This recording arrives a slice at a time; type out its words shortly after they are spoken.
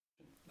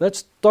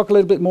Let's talk a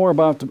little bit more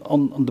about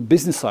on the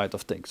business side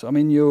of things. I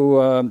mean,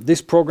 this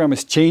program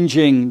is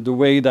changing the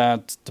way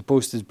that the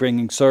Post is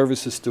bringing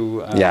services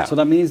to. So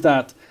that means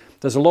that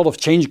there's a lot of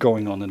change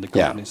going on in the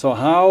company. So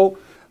how,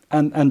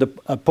 and the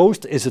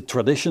Post is a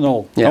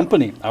traditional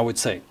company, I would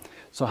say.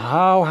 So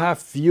how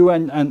have you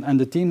and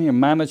the team here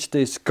managed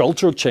this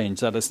cultural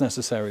change that is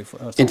necessary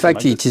for us? In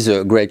fact, it is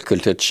a great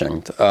culture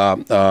change.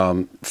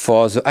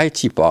 For the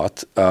IT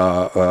part,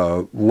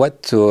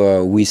 what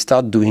we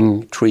started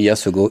doing 3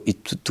 years ago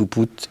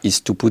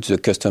is to put the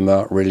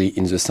customer really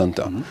in the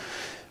center.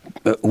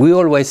 We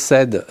always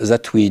said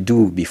that we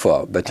do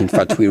before, but in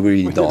fact we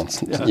really don't.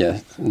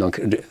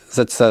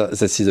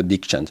 That is a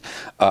big change.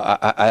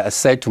 I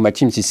said to my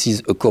team, this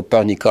is a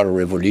Copernican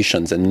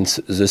revolution. That means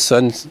the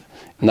sun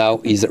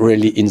now is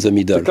really in the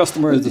middle. The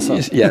customer is the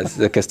sun. Yes,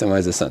 the customer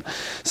is the sun.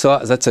 So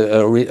that's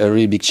a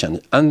really big change.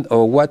 And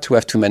what we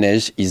have to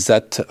manage is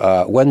that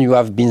when you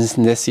have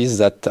businesses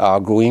that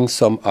are growing,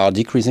 some are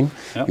decreasing,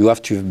 you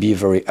have to be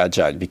very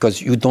agile because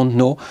you don't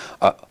know.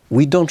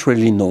 We don't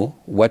really know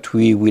what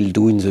we will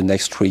do in the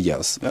next 3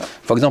 years.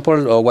 For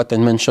example, what I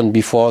mentioned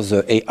before,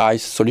 the AI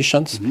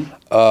solutions,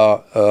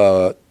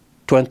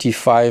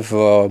 25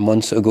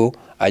 months ago,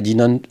 I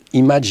didn't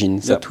imagine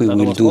that we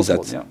will do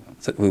that.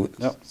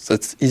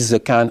 That is the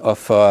kind of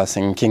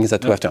thinking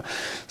that we have to.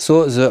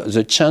 So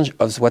the change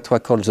of what we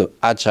call the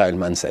agile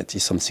mindset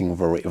is something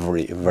very,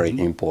 very, very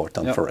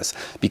important for us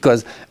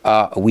because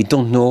we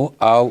don't know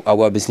how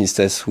our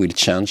businesses will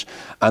change.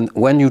 And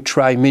when you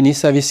try many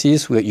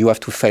services, you have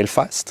to fail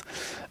fast.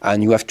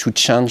 And you have to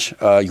change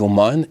your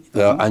mind,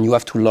 and you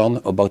have to learn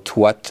about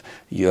what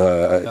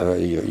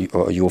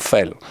you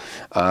fail.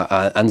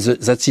 And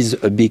that is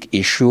a big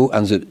issue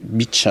and the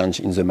big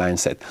change in the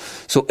mindset.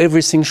 So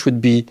everything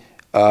should be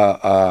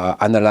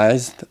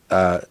analyzed,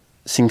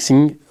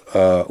 thinking.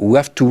 We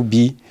have to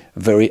be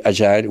very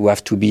agile. We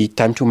have to be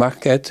time to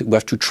market. We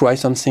have to try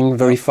something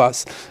very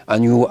fast,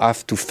 and you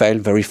have to fail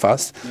very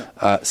fast.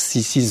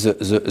 This is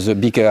the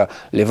bigger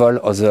level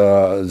of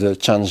the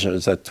change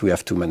that we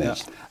have to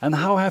manage. And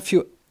how have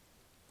you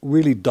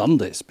really done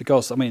this?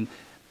 Because I mean,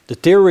 the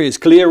theory is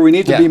clear. We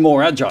need to be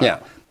more agile.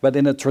 But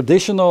in a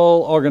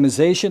traditional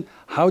organization,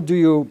 how do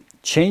you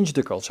change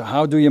the culture?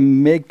 How do you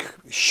make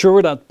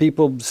sure that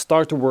people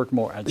start to work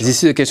more agile?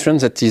 This is a question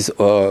that is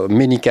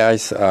many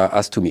guys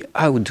ask to me.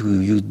 How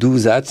do you do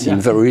that in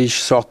very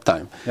short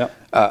time?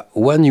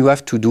 When you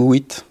have to do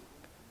it,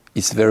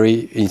 it's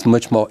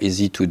much more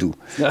easy to do.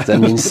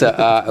 That means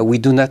we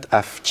do not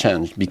have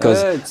change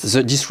because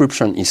the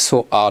disruption is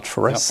so hard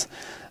for us.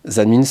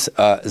 That means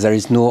there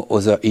is no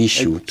other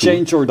issue.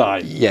 Change or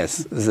die.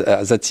 Yes,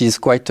 that is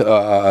quite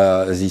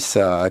this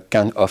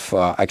kind of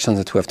action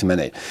that we have to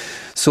manage.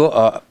 So,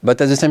 but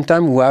at the same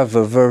time, we have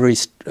a very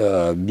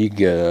big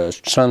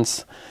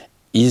chance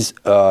is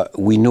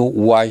we know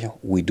why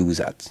we do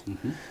that.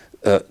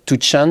 To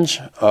change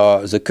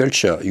the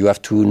culture, you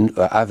have to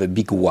have a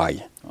big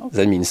why.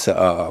 That means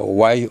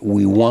why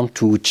we want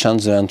to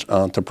change the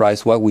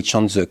enterprise, why we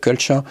change the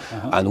culture,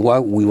 and why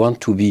we want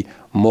to be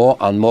more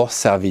and more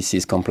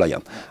services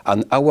compliant.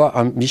 And our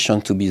ambition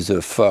to be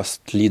the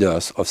first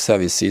leaders of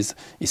services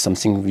is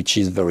something which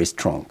is very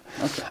strong.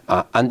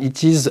 And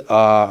it is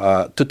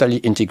totally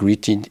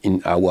integrated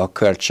in our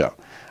culture.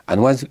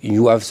 And once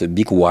you have the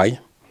big why,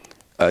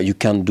 you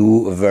can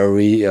do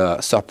very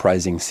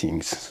surprising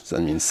things.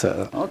 That means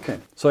so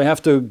you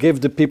have to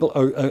give the people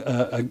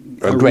a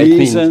great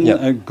reason,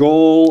 a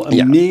goal,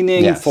 a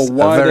meaning for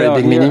why a very they are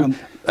big here. Meaning,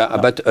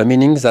 but a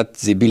meaning that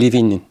they believe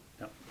in.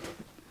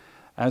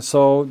 And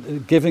so,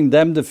 giving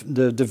them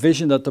the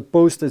vision that the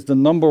Post is the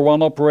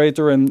 #1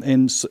 operator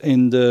in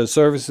the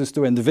services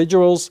to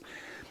individuals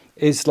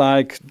is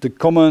like the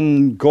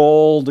common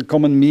goal, the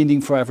common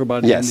meaning for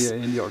everybody in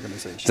the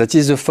organization. That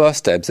is the first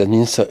step. That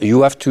means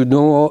you have to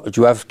know,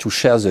 you have to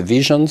share the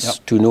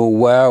visions to know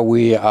where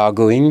we are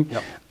going.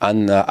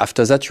 And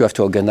after that, you have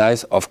to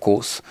organize, of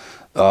course,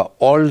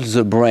 all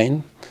the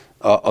brain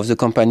of the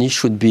company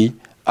should be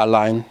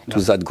aligned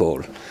to that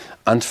goal.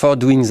 And for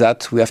doing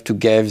that, we have to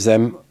give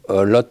them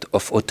a lot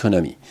of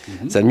autonomy.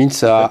 That means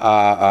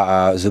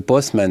the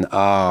postmen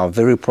are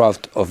very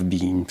proud of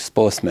being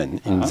postmen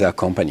in their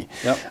company.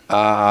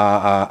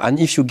 And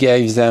if you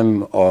give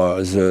them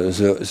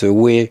the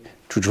way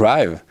to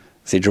drive,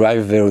 they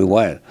drive very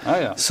well.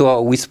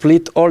 So we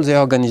split all the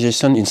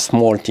organization in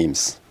small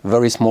teams.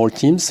 Very small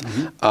teams.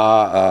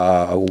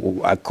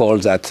 I call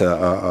that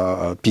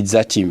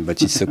pizza team,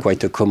 but it's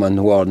quite a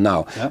common word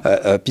now.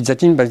 Pizza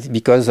team, but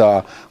because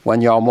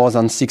when you are more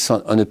than 6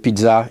 on a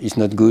pizza, it's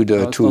not good.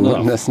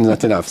 That's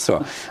not enough.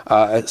 So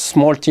a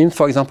small team,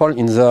 for example,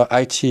 in the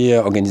IT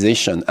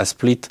organization, I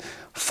split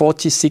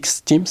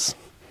 46 teams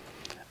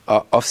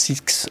of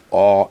 6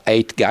 or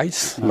 8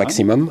 guys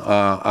maximum,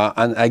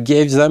 and I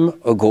gave them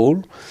a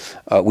goal,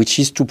 which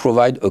is to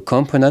provide a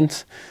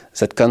component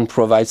that can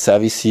provide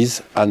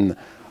services and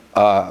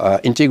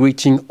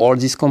integrating all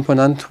these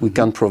components, we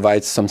can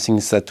provide something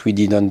that we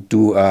didn't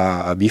do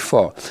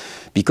before.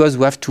 Because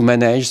we have to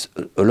manage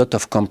a lot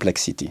of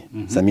complexity.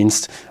 That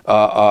means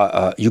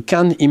you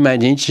can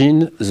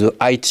imagine the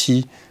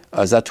IT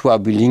that we are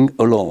building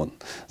alone.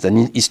 That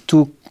means it's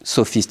too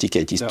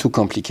sophisticated, it's too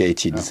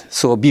complicated.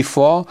 So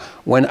before,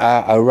 when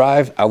I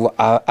arrive,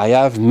 I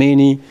have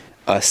many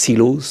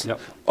silos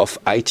of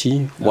IT,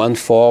 one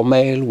for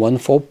mail, one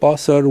for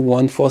parcel,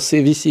 one for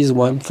services,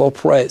 one for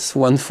press,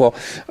 one for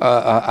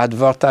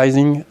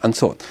advertising, and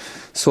so on.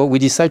 So we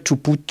decide to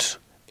put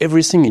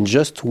everything in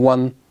just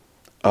one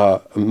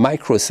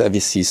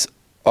microservices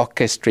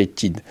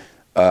orchestrated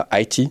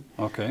IT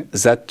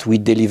that we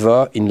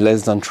deliver in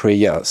less than 3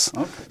 years.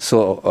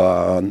 So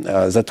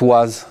that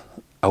was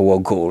our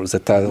goal,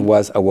 that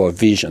was our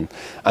vision.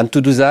 And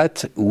to do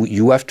that,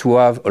 you have to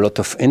have a lot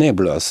of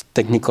enablers,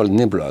 technical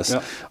enablers.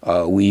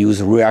 We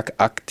use React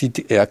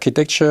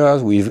architecture,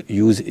 we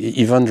use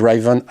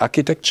event-driven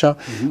architecture.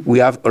 We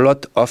have a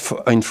lot of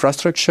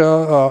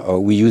infrastructure.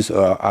 We use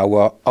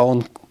our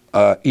own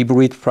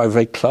hybrid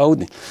private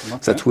cloud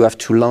that we have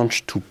to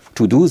launch to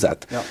do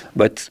that.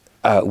 But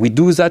we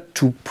do that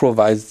to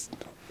provide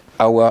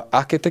our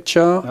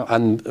architecture,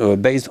 and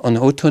based on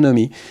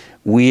autonomy,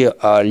 we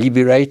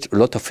liberate a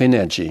lot of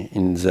energy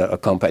in the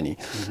company.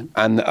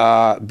 And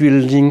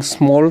building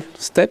small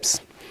steps,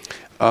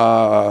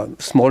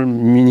 small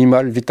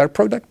minimal vital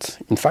products,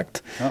 in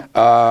fact,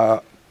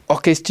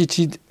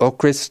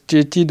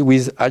 orchestrated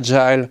with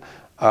agile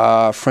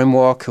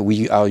framework.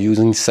 We are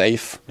using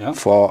SAFe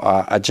for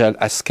agile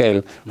at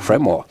scale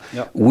framework.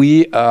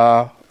 We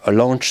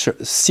launched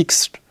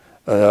 6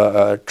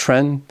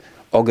 trends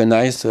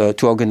organized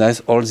to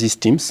organize all these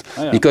teams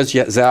because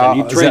there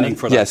are training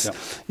for that.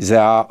 There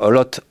are a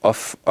lot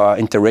of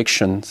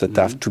interactions that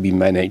have to be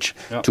managed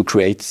to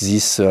create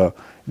this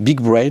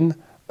big brain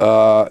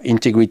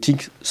integrating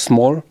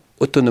small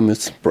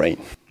autonomous brain.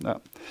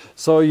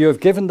 So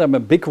you've given them a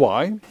big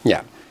why.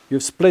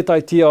 You've split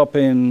IT up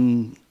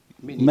in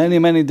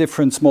many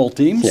different small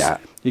teams.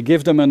 You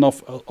give them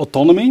enough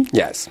autonomy.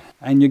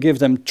 And you give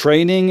them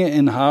training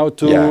in how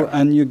to,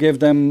 and you give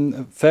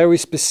them very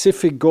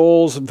specific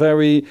goals,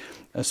 very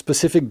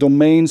specific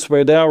domains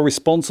where they are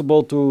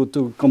responsible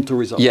to come to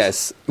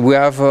results. We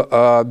have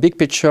a big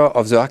picture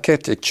of the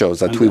architecture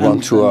that we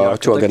want to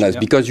organize,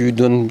 because you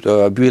don't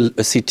build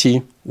a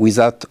city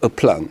without a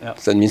plan.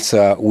 That means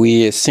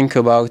we think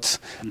about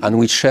and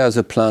we share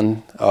the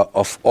plan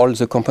of all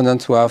the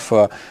components we have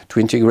to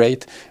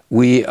integrate.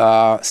 We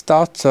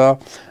start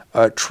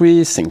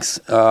 3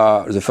 things.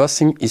 The first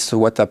thing is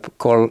what I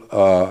call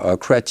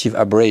creative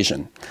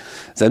abrasion.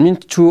 That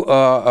means to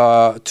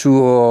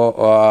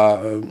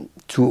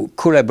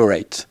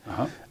collaborate.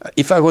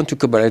 If I want to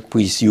collaborate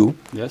with you,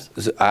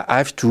 I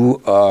have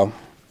to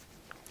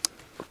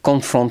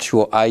confront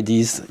your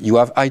ideas. You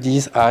have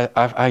ideas, I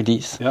have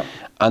ideas.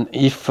 And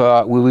if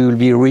we will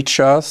be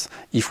richer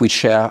if we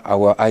share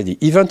our idea,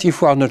 even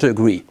if we are not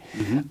agree.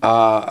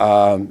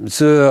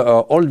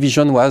 The old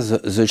vision was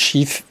the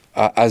chief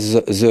as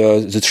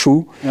the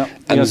true,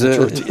 and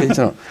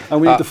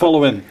and we need to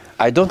follow in.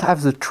 I don't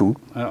have the true.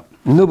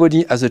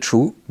 Nobody has the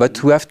true,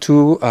 but we have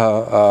to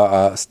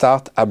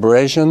start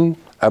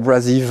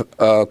abrasive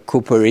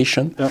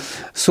cooperation.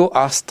 So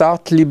I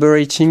start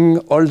liberating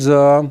all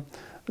the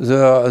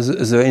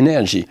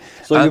energy.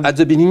 So at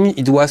the beginning,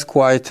 it was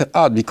quite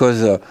hard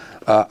because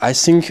I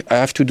think I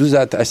have to do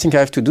that. I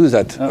have to do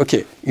that.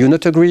 Okay, you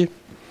not agree?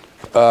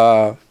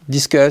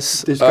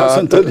 Discuss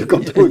until you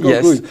come to a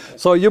conclusion.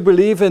 So you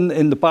believe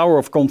in the power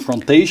of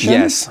confrontation?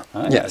 Yes.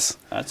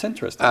 That's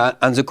interesting.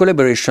 And the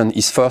collaboration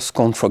is first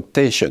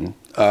confrontation.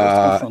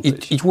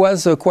 It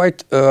was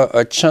quite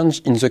a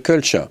change in the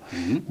culture,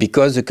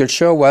 because the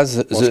culture was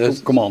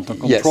the command and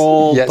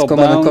control,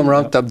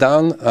 top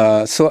down.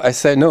 So I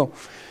say no.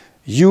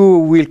 You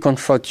will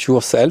confront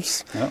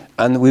yourselves,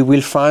 and we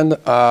will find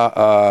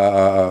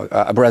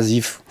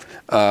abrasive.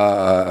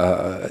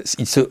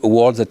 It's a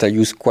word that I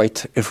use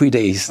quite every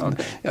day. So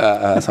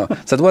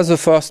that was the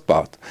first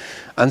part.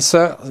 And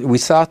so we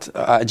start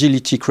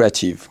agility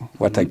creative,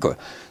 what I call.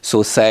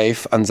 So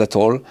SAFe and that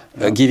all,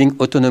 giving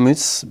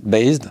autonomous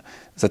based.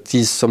 That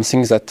is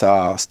something that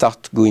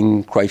start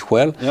going quite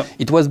well.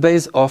 It was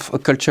based off a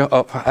culture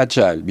of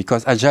agile,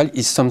 because agile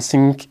is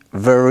something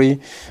very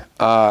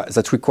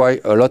that require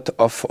a lot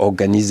of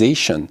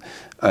organization.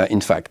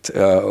 In fact,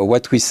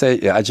 what we say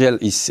agile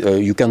is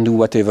you can do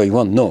whatever you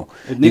want. No,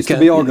 it needs to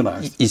be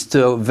organized. It's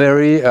a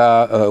very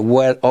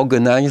well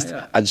organized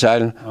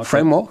agile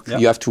framework.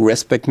 You have to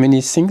respect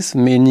many things,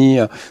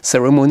 many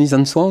ceremonies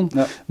and so on.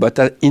 But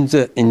in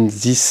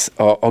this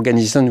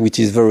organization, which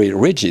is very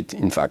rigid,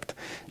 in fact,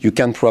 you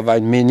can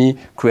provide many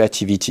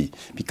creativity,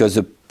 because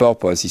the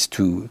purpose is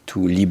to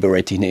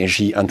liberate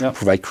energy and to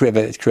provide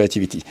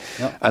creativity.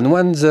 And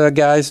when the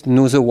guys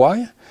know the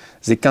why,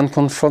 they can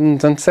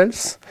confront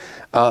themselves.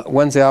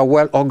 When they are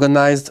well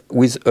organized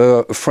with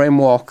a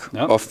framework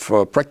of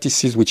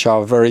practices which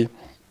are very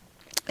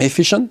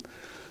efficient,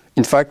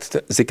 in fact,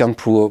 they can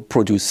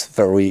produce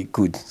very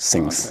good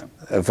things.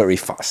 very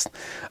fast.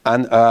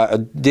 And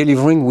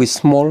delivering with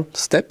small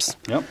steps.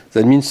 Yep.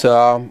 That means,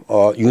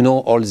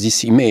 all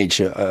this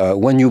image.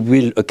 When you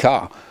build a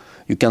car,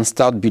 you can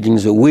start building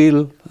the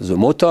wheel, the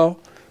motor.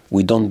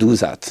 We don't do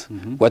that.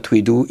 What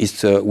we do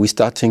is we're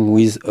starting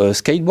with a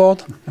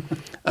skateboard,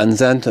 and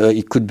then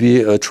it could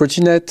be a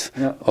trottinette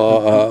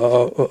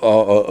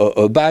or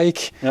a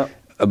bike. Yep.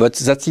 But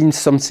that is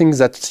something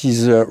that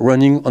is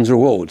running on the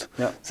road.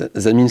 Yeah.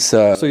 That means...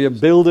 so you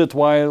build it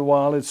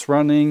while it's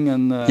running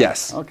and...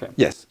 yes. Okay.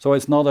 Yes. So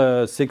it's not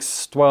a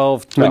 6,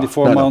 12,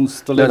 24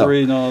 months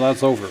delivery, no,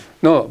 that's over.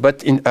 No, but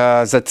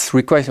that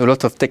requires a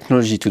lot of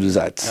technology to do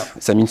that.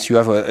 Yeah. That means you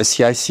have a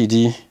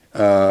CI/CD,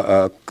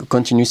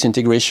 continuous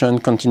integration,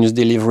 continuous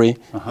delivery.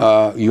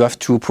 You have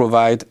to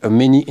provide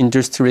many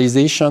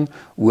industrialization.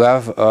 We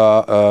have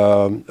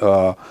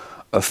a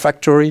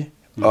factory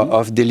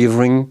of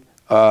delivering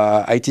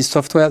IT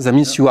software. That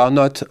means you are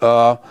not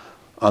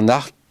an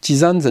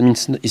artisan. That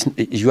means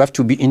you have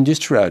to be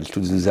industrial to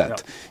do that.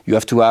 Yeah. You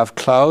have to have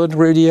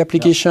cloud-ready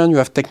application. You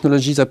have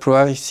technologies that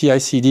provide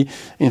CI/CD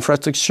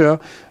infrastructure.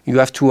 You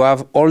have to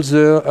have all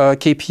the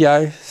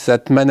KPIs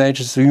that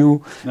manage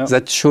you,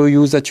 that show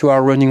you that you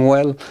are running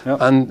well,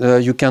 and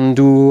you can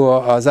do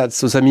that.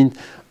 So that means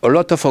a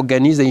lot of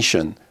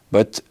organization,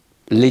 but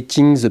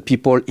letting the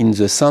people in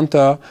the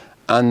center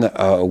and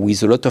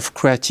with a lot of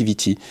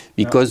creativity,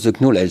 because the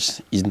knowledge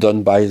is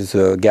done by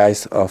the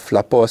guys of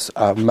La Poste.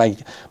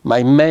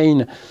 My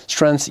main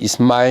strength is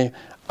my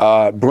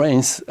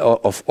brains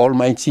of all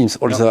my teams,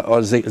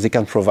 all they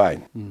can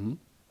provide.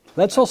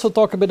 Let's also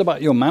talk a bit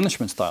about your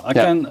management style.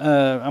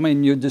 I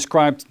mean, you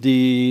described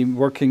the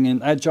working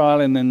in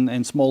agile and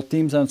in small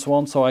teams and so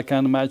on, so I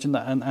can imagine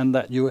that, and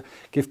that you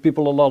give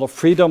people a lot of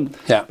freedom.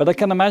 Yeah. But I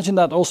can imagine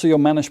that also your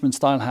management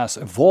style has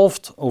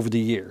evolved over the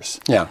years.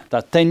 Yeah.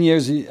 That 10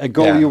 years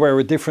ago you were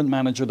a different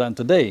manager than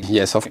today.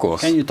 Yes, of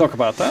course. Can you talk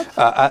about that?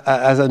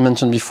 As I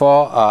mentioned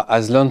before,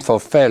 I've learned for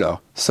failure.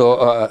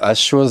 So I'm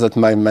sure that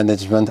my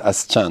management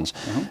has changed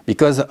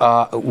because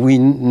we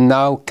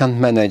now can't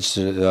manage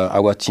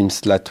our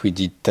teams like we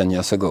did 10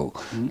 years ago.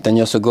 10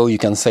 years ago, you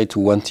can say to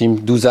one team,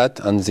 do that,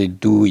 and they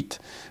do it.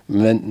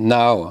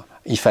 Now,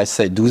 if I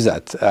say do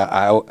that,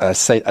 I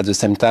say at the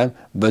same time,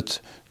 but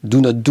do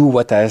not do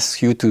what I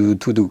ask you to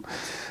do.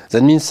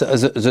 That means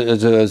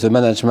the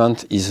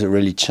management is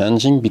really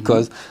changing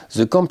because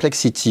the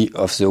complexity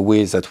of the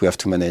way that we have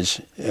to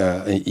manage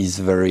is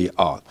very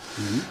hard.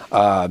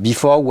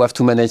 Before, we have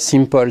to manage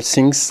simple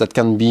things that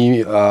can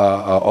be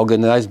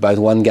organized by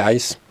one guy,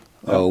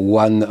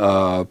 one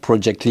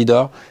project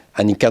leader,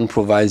 and he can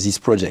provide this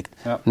project.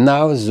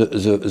 Now,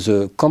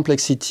 the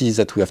complexity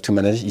that we have to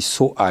manage is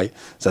so high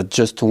that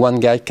just one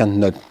guy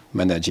cannot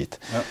manage it.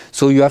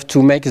 So you have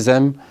to make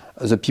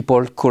the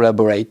people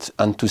collaborate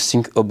and to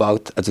think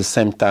about at the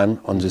same time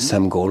on the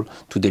same goal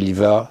to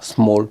deliver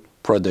small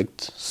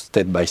product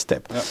step by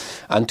step.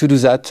 And to do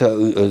that,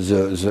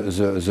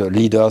 the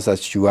leaders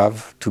that you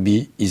have to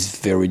be is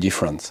very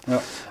different.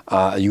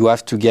 You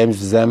have to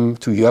give them,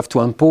 you have to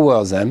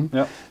empower them,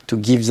 to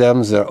give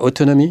them their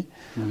autonomy.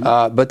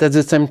 But at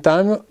the same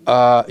time,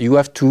 you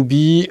have to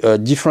be a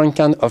different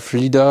kind of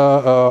leader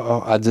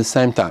at the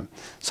same time.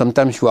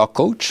 Sometimes you are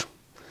coach.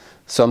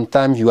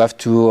 Sometimes you have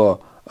to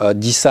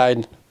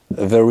decide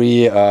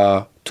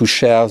to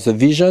share the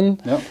vision.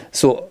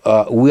 So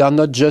we are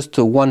not just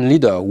one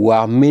leader. We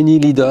are many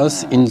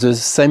leaders in the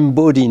same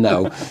body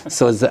now.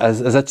 So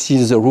that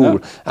is the rule.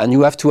 And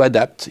you have to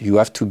adapt. You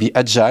have to be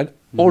agile.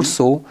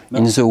 Also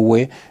in the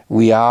way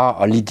we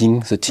are leading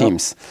the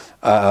teams.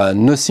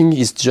 Nothing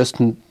is just...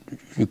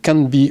 You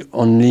can't be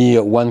only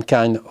one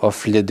kind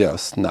of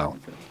leaders now.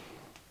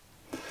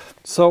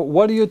 So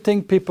what do you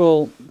think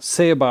people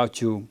say about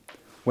you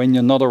when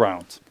you're not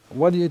around?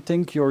 What do you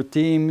think your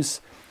teams,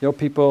 your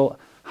people,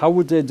 how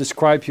would they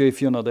describe you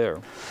if you're not there?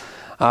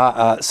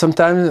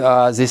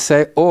 Sometimes they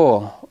say,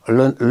 oh,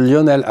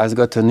 Lionel has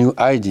got a new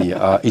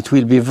idea. It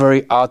will be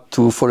very hard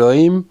to follow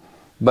him,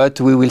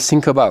 but we will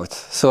think about.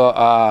 So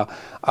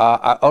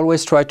I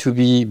always try to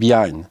be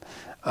behind.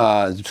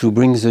 To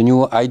bring the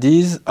new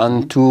ideas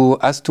and to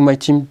ask to my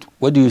team,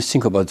 what do you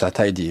think about that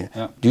idea?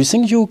 Do you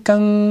think you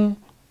can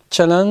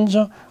challenge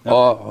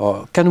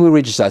or can we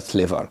reach that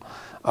level?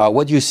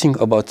 What do you think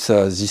about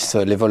this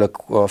level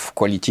of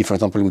quality, for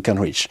example, we can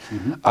reach?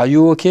 Are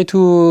you okay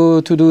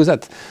to do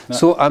that?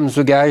 So I'm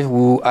the guy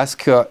who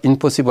asks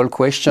impossible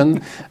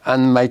question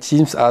and my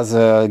teams are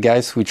the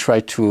guys who try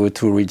to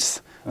reach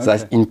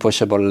that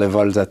impossible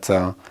level that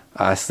I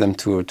ask them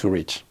to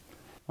reach.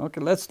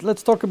 Okay, let's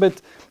talk a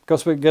bit,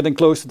 because we're getting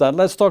close to that.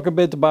 Let's talk a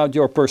bit about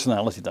your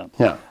personality then.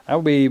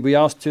 We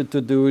asked you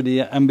to do the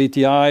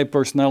MBTI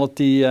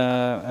personality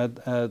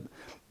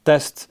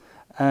test,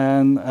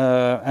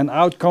 and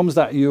outcomes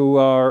that you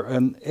are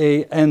an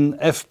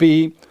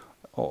ANFP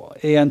or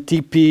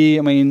ANTP.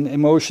 I mean,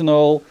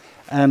 emotional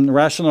and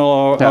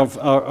rational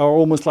are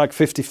almost like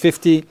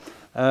 50-50.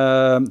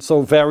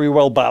 So very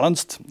well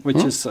balanced,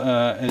 which is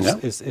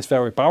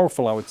very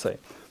powerful, I would say.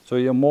 So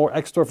you're more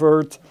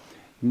extrovert,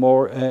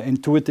 more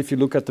intuitive. You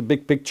look at the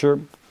big picture.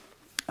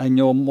 and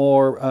you're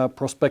more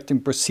prospecting,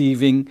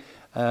 perceiving,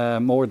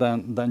 more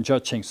than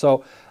judging.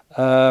 So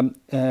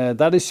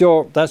that's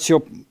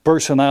your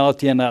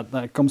personality, and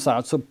that comes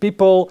out. So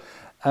people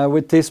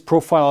with this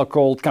profile are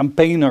called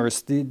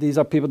campaigners. These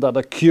are people that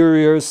are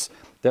curious,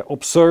 they're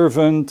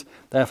observant,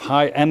 they have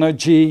high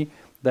energy,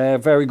 they're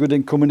very good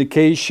in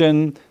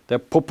communication, they're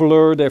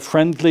popular, they're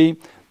friendly.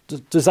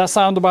 Does that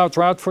sound about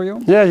right for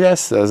you? Yeah,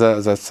 yes,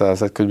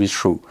 that could be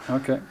true.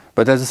 Okay.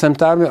 But at the same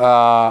time,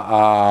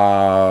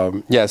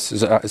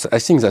 yes, I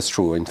think that's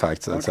true. In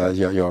fact, okay.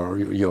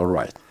 You're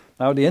right.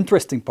 Now, the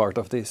interesting part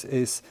of this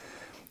is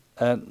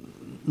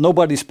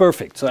nobody's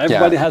perfect, so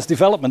everybody has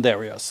development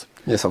areas.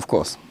 Yes, of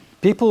course.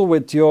 People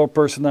with your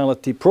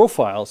personality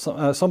profile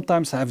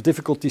sometimes have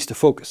difficulties to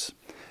focus.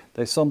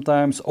 They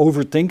sometimes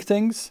overthink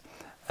things,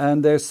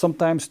 and they're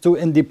sometimes too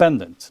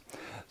independent.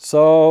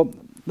 So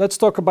let's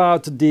talk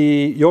about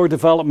your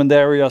development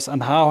areas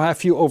and how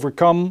have you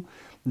overcome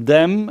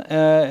them?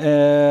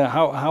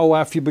 How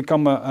have you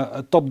become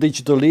a top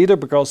digital leader?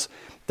 Because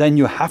then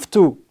you have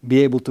to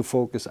be able to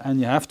focus, and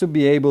you have to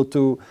be able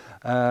to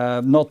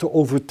not to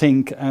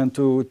overthink, and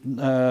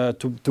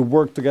to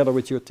work together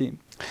with your team.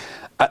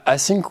 I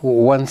think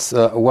one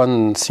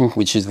thing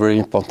which is very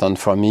important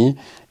for me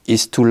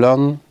is to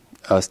learn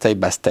step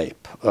by step.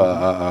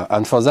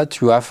 And for that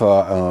you have,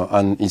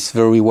 and it's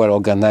very well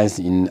organized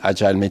in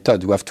Agile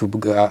method, you have to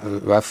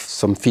have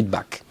some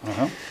feedback.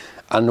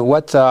 And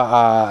what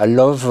I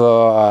love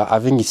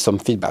having is some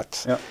feedback.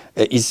 Yeah.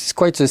 It's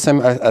quite the same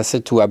as I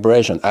said to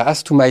Abrasion. I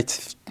ask to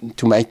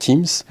my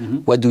teams,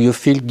 what do you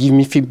feel? Give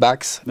me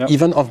feedbacks,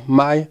 even of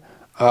my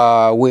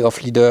way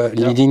of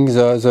leading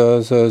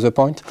the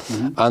point.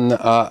 And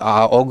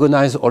I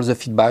organize all the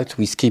feedback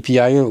with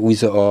KPI,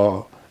 with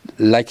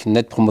like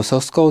Net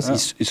Promoter Scores.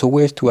 It's a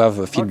way to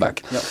have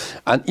feedback. Okay.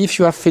 And if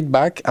you have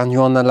feedback and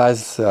you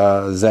analyze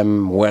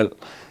them well,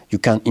 you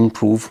can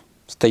improve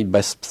step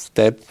by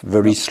step,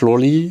 very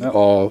slowly,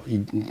 or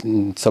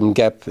in some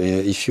gap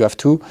if you have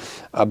to.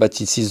 But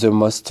this is the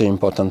most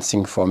important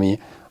thing for me.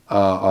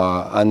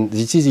 And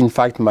this is in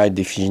fact my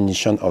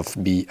definition of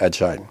be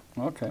agile.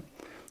 Okay.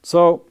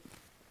 So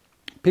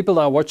people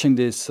are watching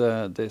this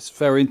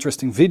very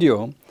interesting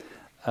video.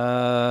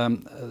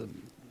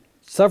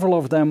 Several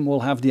of them will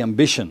have the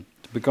ambition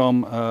to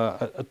become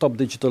a top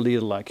digital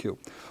leader like you.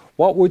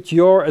 What would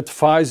your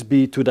advice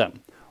be to them?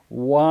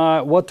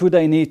 What do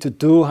they need to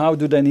do? How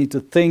do they need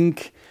to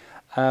think?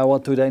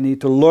 What do they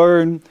need to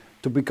learn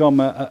to become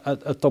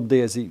a top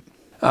DSE?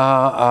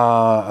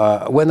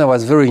 When I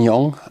was very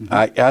young,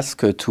 I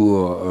asked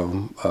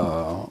to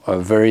a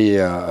very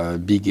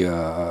big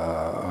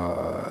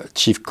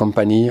chief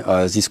company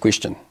this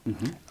question.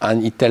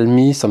 And he told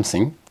me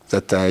something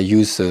that I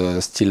use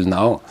still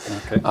now,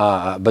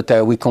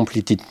 but we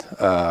complete it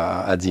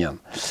at the end.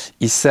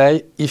 He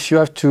said, if you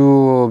have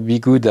to be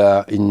good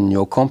in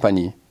your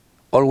company,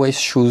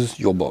 always choose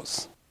your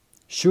boss.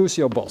 Choose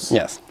your boss?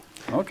 Yes.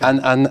 Okay.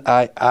 And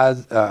I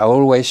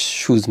always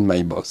choose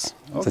my boss.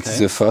 Okay. That is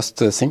the first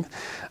thing.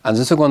 And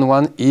the second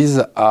one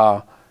is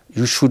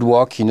you should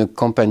work in a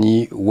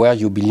company where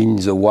you believe in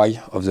the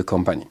why of the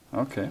company.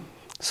 Okay.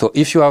 So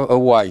if you have a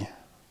why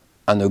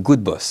and a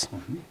good boss,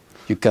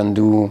 you can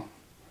do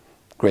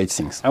great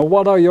things. And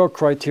what are your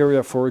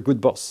criteria for a good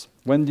boss?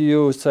 When do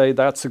you say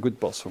that's a good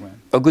boss for me?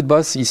 A good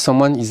boss is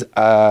someone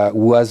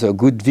who has a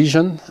good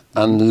vision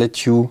and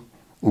let you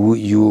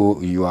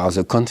are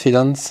the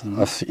confidence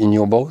in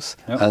your boss,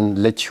 and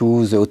let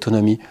you the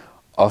autonomy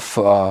of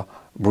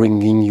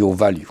bringing your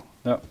value.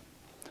 Yeah.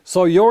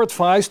 So your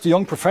advice to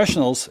young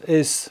professionals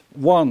is,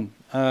 one,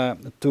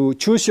 to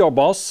choose your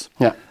boss,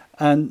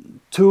 and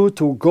two,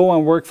 to go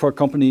and work for a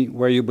company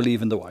where you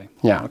believe in the why.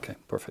 Yeah. Okay,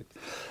 perfect.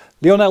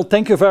 Lionel,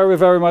 thank you very,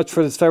 very much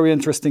for this very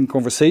interesting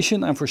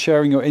conversation and for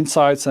sharing your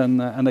insights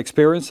and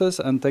experiences.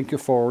 And thank you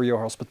for your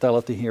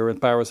hospitality here in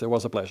Paris. It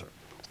was a pleasure.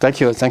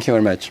 Thank you. Thank you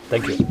very much.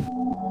 Thank you.